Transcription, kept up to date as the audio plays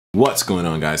What's going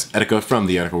on, guys? Etika from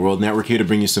the Etika World Network here to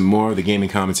bring you some more of the gaming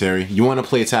commentary. You want to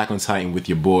play Attack on Titan with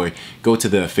your boy, go to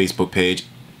the Facebook page.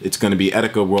 It's going to be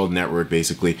Etika World Network,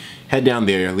 basically. Head down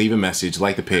there, leave a message,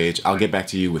 like the page. I'll get back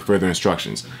to you with further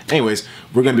instructions. Anyways,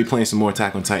 we're going to be playing some more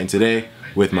Attack on Titan today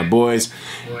with my boys.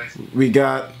 We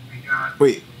got...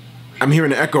 Wait, I'm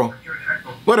hearing an echo.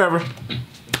 Whatever.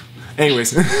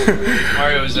 Anyways.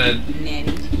 Mario's in.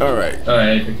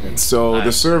 Alright. So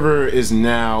the server is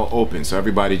now open, so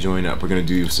everybody join up. We're gonna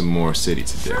do some more city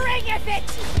today.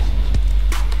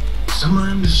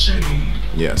 Somewhere in the city.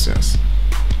 Yes, yes.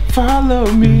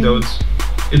 Follow me.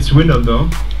 It's winter though.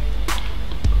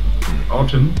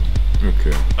 Autumn.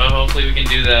 Okay. Oh, hopefully we can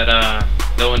do that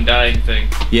no one dying thing.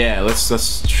 Yeah, let's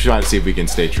try to see if we can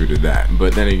stay true to that.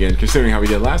 But then again, considering how we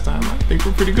did last time, I think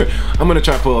we're pretty good. I'm gonna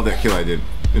try to pull off that kill I did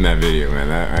in that video, man.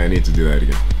 I need to do that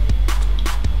again.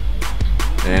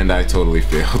 And I totally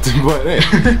failed, but hey,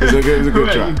 it was a good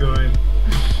try.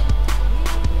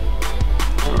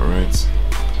 Alright.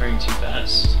 Turning too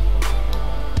fast.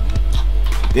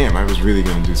 Damn, I was really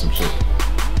gonna do some shit.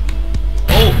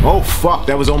 Oh! Oh fuck,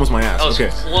 that was almost my ass. That was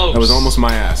close. That was almost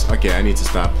my ass. Okay, I need to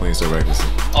stop playing so recklessly.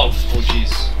 Oh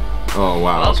jeez. Oh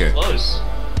wow, That was okay. close. Oh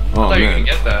I thought man. you were gonna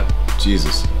get that.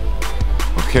 Jesus.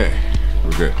 Okay,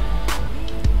 we're good.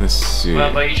 Let's see.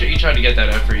 Well, but you tried to get that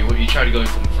effort. You tried to go in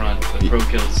from the front, the pro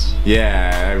kills.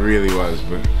 Yeah, I really was.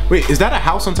 But wait, is that a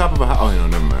house on top of a house? Oh no,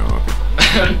 never mind. Oh, okay.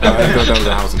 I thought that was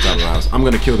a house on top of a house. I'm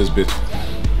gonna kill this bitch.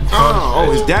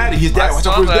 Oh, his daddy. His dad. Watch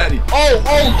out for his daddy.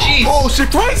 Oh, jeez. Oh shit,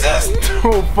 Crisis!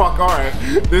 Oh fuck. All right,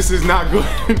 this is not good.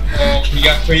 You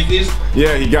got Crazies?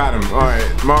 Yeah, he got him. All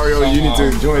right, Mario, you need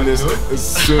to join this as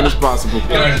soon as possible.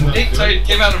 Big Titan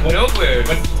came out of nowhere.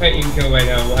 What's the Titan kill right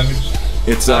now? How much?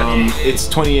 It's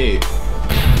 28.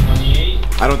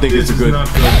 28? I don't think it's a good.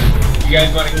 You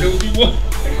guys want to kill people?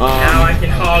 Now I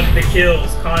can hog the kills.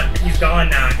 He's gone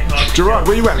now. I can hog the Gerard,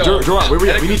 where you at? Gerard, where we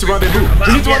at? We need to rendezvous.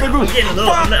 We need to rendezvous.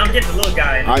 I'm getting the little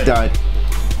guy. I died.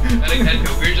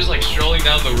 We were just like strolling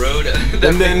down the road,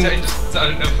 and then Big Titan just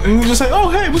out of nowhere. And we're just like, oh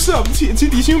hey, what's up? It's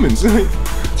these humans. God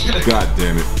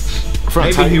damn it.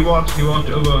 Frannts, Maybe he walked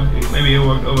over. Maybe he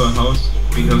walked over a house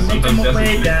because Make sometimes him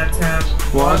away that's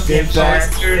downtown. Walking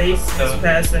faster. Face is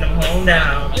passing him home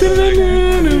down.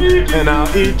 And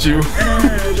I'll eat you.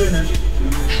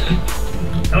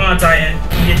 Come on, Titan.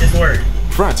 You get this word.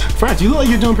 Frannts, you look like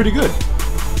you're doing pretty good.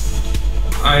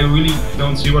 I really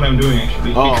don't see what I'm doing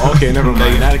actually. Oh, okay, never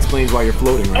mind. That explains why you're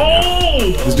floating right now.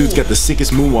 Oh! This dude's got the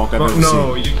sickest moonwalk I've ever seen.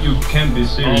 No, you can't be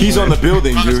serious. He's on the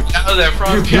building, dude. Out of there,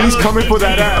 Frannts. He's coming for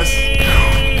that ass.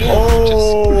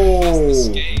 Oh!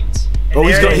 Oh,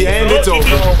 he and it's over.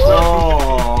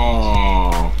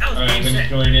 Oh. Alright, let me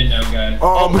join in now, guys.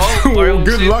 Oh,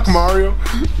 good luck, Mario.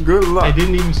 Good luck. I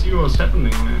didn't even see what was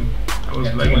happening, man. I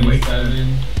was like, wait.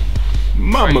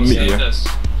 Mamma mia. Let's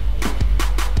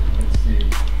see.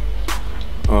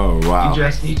 Oh, wow. You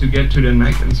just need to get to the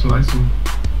neck and slice him.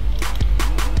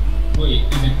 Wait,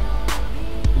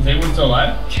 is anyone still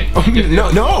alive?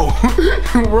 No.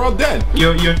 We're all dead.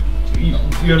 You're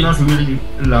not really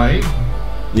alive.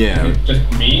 Yeah. Is it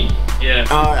just me? Yeah.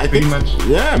 I think. Pretty much.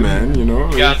 Yeah, man. You know.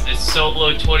 Guys, it's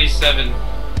solo 27.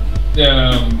 You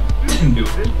can do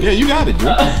it. Yeah, you got it,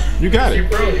 dude. You got it.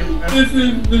 This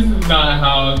is not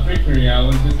how I'm picturing. I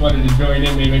was just wanted to join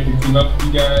in. Maybe I can team up with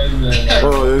you guys.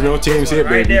 Oh, there's no teams here,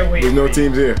 baby. There's no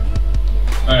teams here.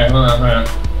 Alright, hold on.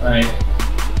 Alright.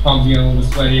 Palms getting a little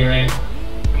sweaty, right?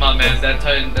 Come on, man. That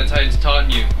Titan's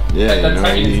taunting you. Yeah, That you know,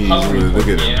 Titan is he's hovering look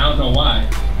for at me, and him. I don't know why.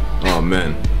 Oh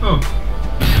man.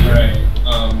 Alright,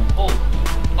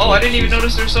 Oh, I didn't even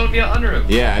notice there's someone under him.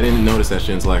 Yeah, I didn't notice that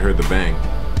shit until I heard the bang.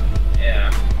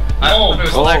 Yeah. I Oh, thought it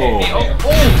was oh. lagging me.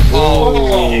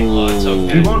 Oh, it's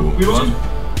okay. We won.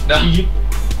 No.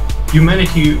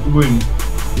 Humanity win.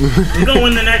 We gonna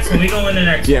win the next one.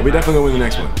 Yeah, we definitely gonna win the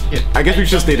next one. Yeah. I guess we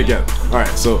should stay together. All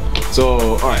right, so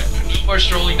all right. No more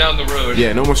strolling down the road.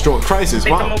 Yeah, no more stroll. Crisis.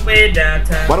 Make him away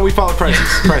downtown. Why don't we follow Crisis?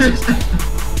 Crisis.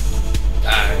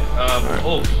 Alright.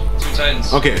 Oh, 2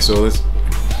 Titans. Okay, so let's.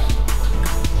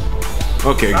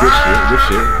 Okay, good shit. Good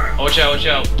shit. Watch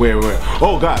out. Where?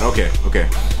 Oh God. Okay.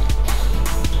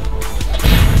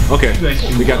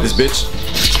 We got this bitch.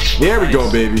 There we go,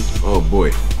 baby. Oh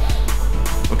boy.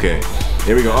 Okay.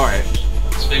 There we go. All right.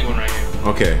 This big one right here.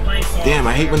 Okay. Damn,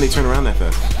 I hate when they turn around that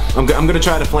fast. I'm gonna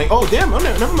try to flank. Oh damn. Oh,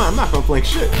 never mind. I'm not gonna flank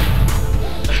shit.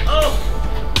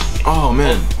 Oh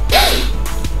man.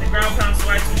 The ground pound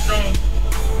slice too strong.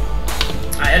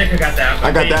 Etika got that.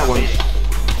 I got that one.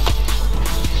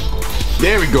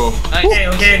 There we go. Nice.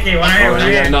 Okay. One Oh, right I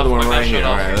here. got another one right here.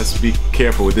 All right, let's be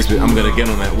careful with this bit. I'm gonna get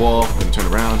on that wall. I'm gonna turn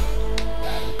around.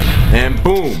 And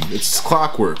boom, it's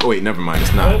clockwork. Oh wait, never mind,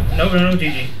 it's not. No,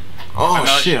 GG. Oh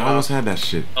shit, I almost had that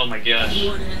shit. Oh my gosh.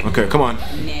 Okay, come on.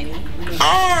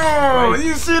 Oh,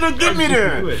 you should have given me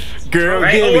that. Girl,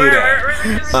 Right, give me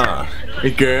right,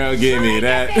 that. Girl, give me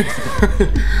that.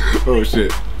 Oh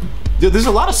shit. Dude, there's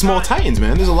a lot of small titans,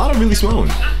 man. There's a lot of really small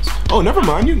ones. Oh, never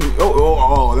mind. You.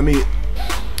 Oh, let me.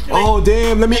 Oh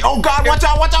damn, let me. Oh god, watch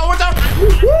out, watch out, watch out.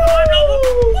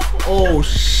 Oh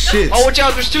shit. Oh, watch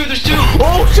out, there's two.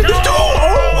 Oh shit, there's two.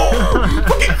 Oh,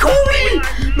 fucking Corey.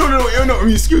 No,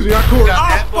 excuse me, not Corey.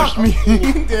 Ah, fuck me.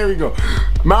 There we go.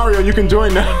 Mario, you can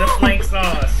join now. The flank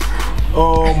sauce.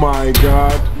 Oh my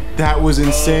god, that was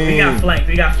insane.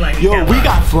 We got flanked. Yo, we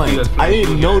got flanked. I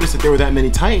didn't notice that there were that many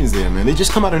titans there, man. They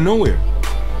just come out of nowhere.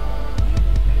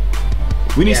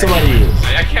 We need somebody.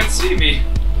 I can't see me.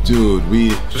 Dude,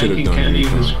 we should have done can't it.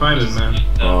 even describe it, man.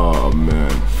 Oh man,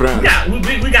 Frannts.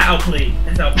 We got outplayed.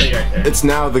 That's outplayed right there. It's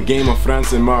now the game of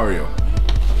Frannts and Mario.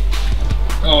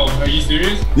 Oh, are you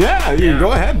serious? Yeah, you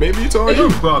go ahead, baby. It's all No you.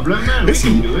 problem, man. We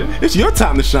can do it. It's your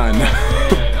time to shine now.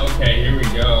 Yeah, okay, here we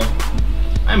go.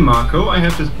 I'm Marco. I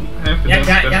have to. You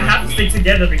have to stick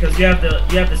together because you have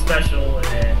the special.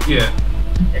 And Yeah.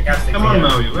 you gotta stick Come on,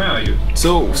 together. Mario. Where are you?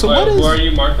 So what Who are is?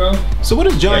 you, Marco? So what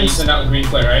is Yeah, you John's? sent out the green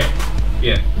play, right?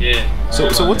 Yeah. Yeah.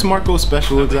 So what's Marco's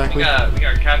special exactly? We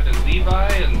got Captain Levi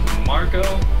and Marco.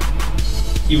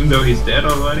 Even though he's dead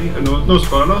already. No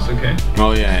spoilers. Okay.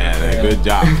 Oh yeah, good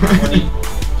job.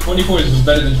 24 was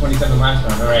better than 27 last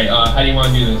round. All right, how do you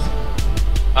want to do this?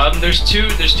 There's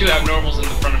two abnormals in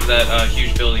the front of that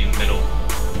huge building in the middle.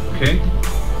 Okay.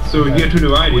 So here to the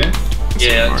right, yeah.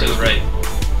 Yeah, to the right.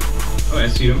 Oh, I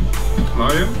see them.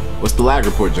 Mario. What's the lag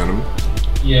report, gentlemen?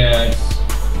 Yeah,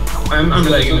 I'm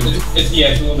lagging. it's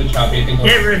a little bit choppy. I think.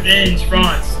 Get revenge,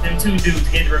 Frannts. Them two dudes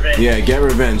get revenge. Yeah, get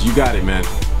revenge. You got it, man.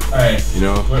 All right. You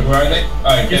know. Where are they? All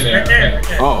right, Just get right there.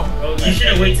 Okay. Oh. You should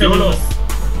have waited till it was.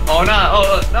 Oh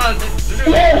no!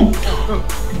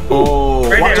 Oh.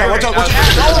 Right Watch there, out! right Watch out!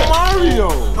 Oh, Mario!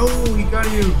 Oh, he got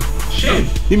you. Shit.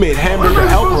 He made hamburger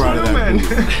helper out of that. Man. dude.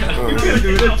 You can't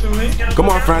do that to me. Come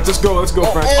on, Frannts. Let's go,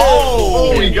 Frannts.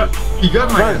 Oh, he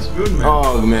got my ass. Good, man.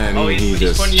 Oh man, Oh, he he's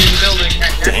just. putting you in the building.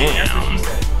 Damn. That's what she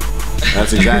said.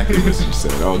 That's exactly what she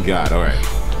said. Oh god. All right.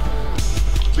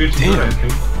 We have to do that, I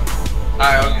think.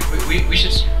 Alright, we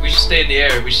should stay in the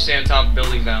air. We should stay on top of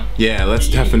buildings now. Yeah, let's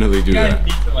definitely do You guys that.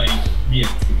 need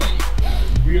to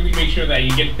really make sure that you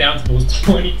get down to those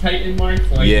 20 Titan marks.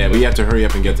 Yeah, we have to hurry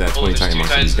up and get that 20 there's time two mark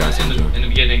for these titans guys. in the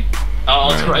beginning. I'll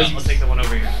take the one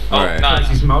over here. Oh, Alright. nah,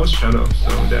 His mouse shut off, so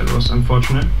that was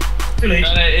unfortunate. Too late.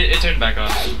 no, it turned back on.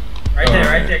 Right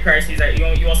there, Crises.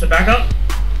 You want to back up?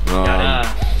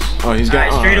 Oh, he's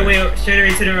got. Alright, straight away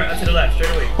to the left, straight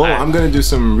away. Oh, I'm gonna do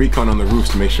some recon on the roofs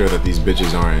to make sure that these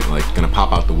bitches aren't like gonna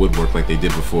pop out the woodwork like they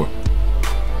did before.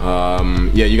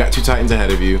 Yeah, you got two titans ahead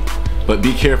of you, but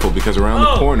be careful because around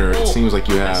the corner it seems like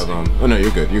you have. Oh no, you're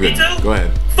good. You're good. Go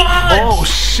ahead. Fudge! Oh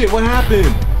shit! What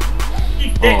happened?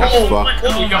 Oh fuck!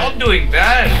 Oh, y'all doing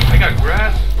bad. I got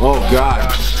grabbed. Oh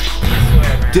god!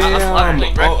 Damn!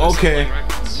 Oh okay.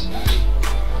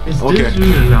 Is Okay. this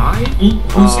really alive?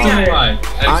 Who's still alive?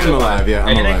 I'm alive. Yeah,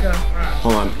 I'm alive.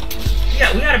 Hold on.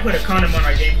 Yeah, we gotta put a condom on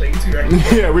our gameplay. We too ready.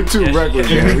 Yeah, we're too reckless.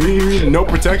 Yeah, we no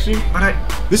protection. But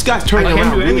This guy's turning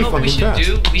around really What we fucking should fast.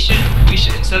 do? We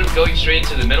should instead of going straight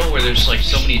into the middle where there's like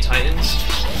so many titans,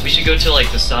 we should go to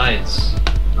like the sides.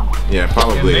 Yeah,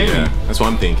 probably. maybe. Yeah, that's what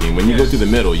I'm thinking. When you go through the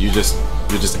middle, you're just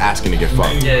asking to get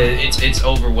fucked. Yeah, it's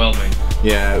overwhelming.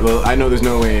 Yeah, well, I know there's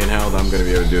no way in hell that I'm gonna be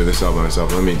able to do this all by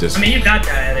myself. Let me just. I mean, you got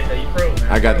that, Etika. You pro,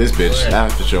 man. I got this bitch.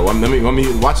 That's for sure. Let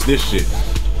me watch this shit.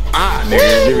 Ah,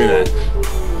 nigga, give me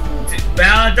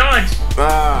that. Dodge.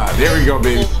 Ah, there we go,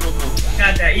 baby.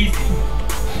 Got that easy.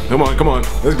 Come on,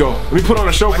 let's go. Let me put on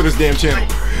a show for this damn channel.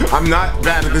 I'm not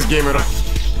bad at this game at all.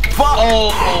 Fuck.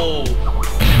 Oh.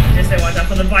 Just say watch out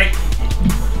for the bite.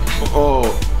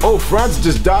 Oh, Frannts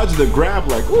just dodged the grab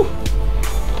like, ooh.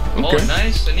 Okay. Oh,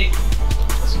 nice.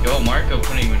 Let's go, Marco,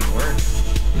 putting you in work.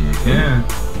 yeah.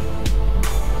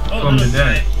 From the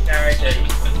dead. Yeah, right there.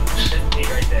 Just me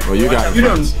right there. Oh, you Watch got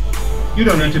out it. for- You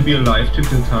don't need to be alive to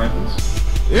kill titans.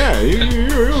 Yeah,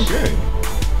 you're okay.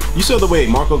 You saw the way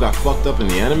Marco got fucked up in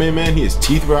the anime, man. His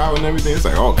teeth were out and everything. It's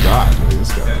like, oh god, man,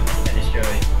 this guy.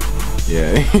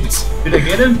 Yeah. Did I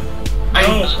get him?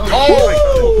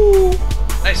 Oh!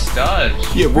 Nice dodge.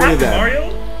 Yeah, what did that?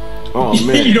 Mario? Oh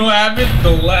man. You know what happened?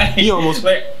 The lag. He almost-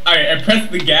 Like, alright, I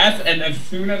pressed the gas, and as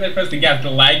soon as I pressed the gas, the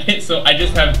lag hit, so I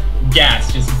just have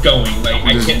gas just going. Like,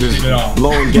 I can't Just shoot it off.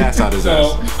 blowing gas out his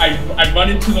So ass. I run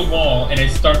into the wall, and I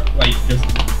start, like, just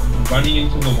running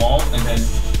into the wall, and then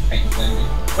I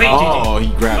landed. Wait, Oh, he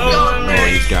grabbed it. Oh, Oh,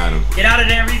 he's got him. get out of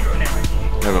there, regroup now.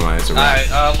 Never mind, it's a wrap.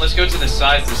 Alright, let's go to the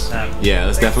sides this time. Yeah,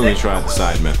 let's definitely try the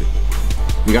side method.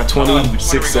 We got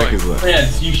 26 seconds left.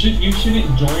 Yes, you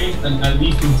shouldn't join at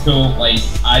least until like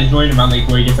I joined around like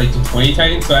where it gets like to 20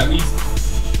 titans, so at least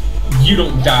you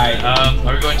don't die.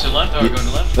 Are we going to the left? Are we going to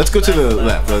the left? Let's go to the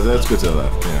left. Let's go to the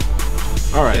left.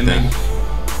 Yeah. All right then.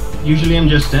 Usually I'm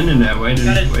just standing there waiting.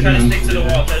 Try to stick to the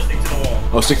wall. Try to stick to the wall.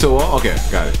 Oh, stick to the wall. Okay,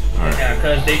 got it. All right. Yeah,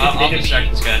 because they could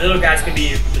be little guys can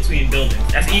be between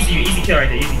buildings. That's easy kill right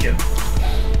there. Easy kill.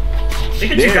 Look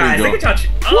at you guys. They can touch.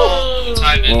 Oh,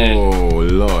 time ended. Oh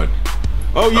Lord.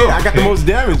 Oh yeah, I got the most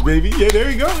damage, baby. Yeah, there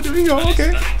we go. There we go.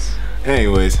 Okay. Nice.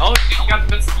 Anyways. Oh, you got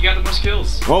the most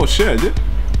kills. Oh shit, I did.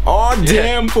 Oh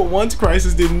damn! For once,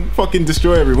 Crisis didn't fucking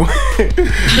destroy everyone.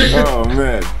 Oh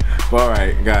man. Well, all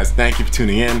right, guys. Thank you for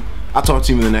tuning in. I'll talk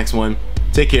to you in the next one.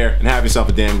 Take care and have yourself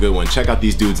a damn good one. Check out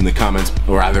these dudes in the comments,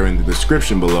 or rather in the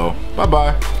description below. Bye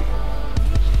bye.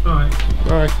 Alright.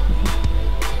 Bye.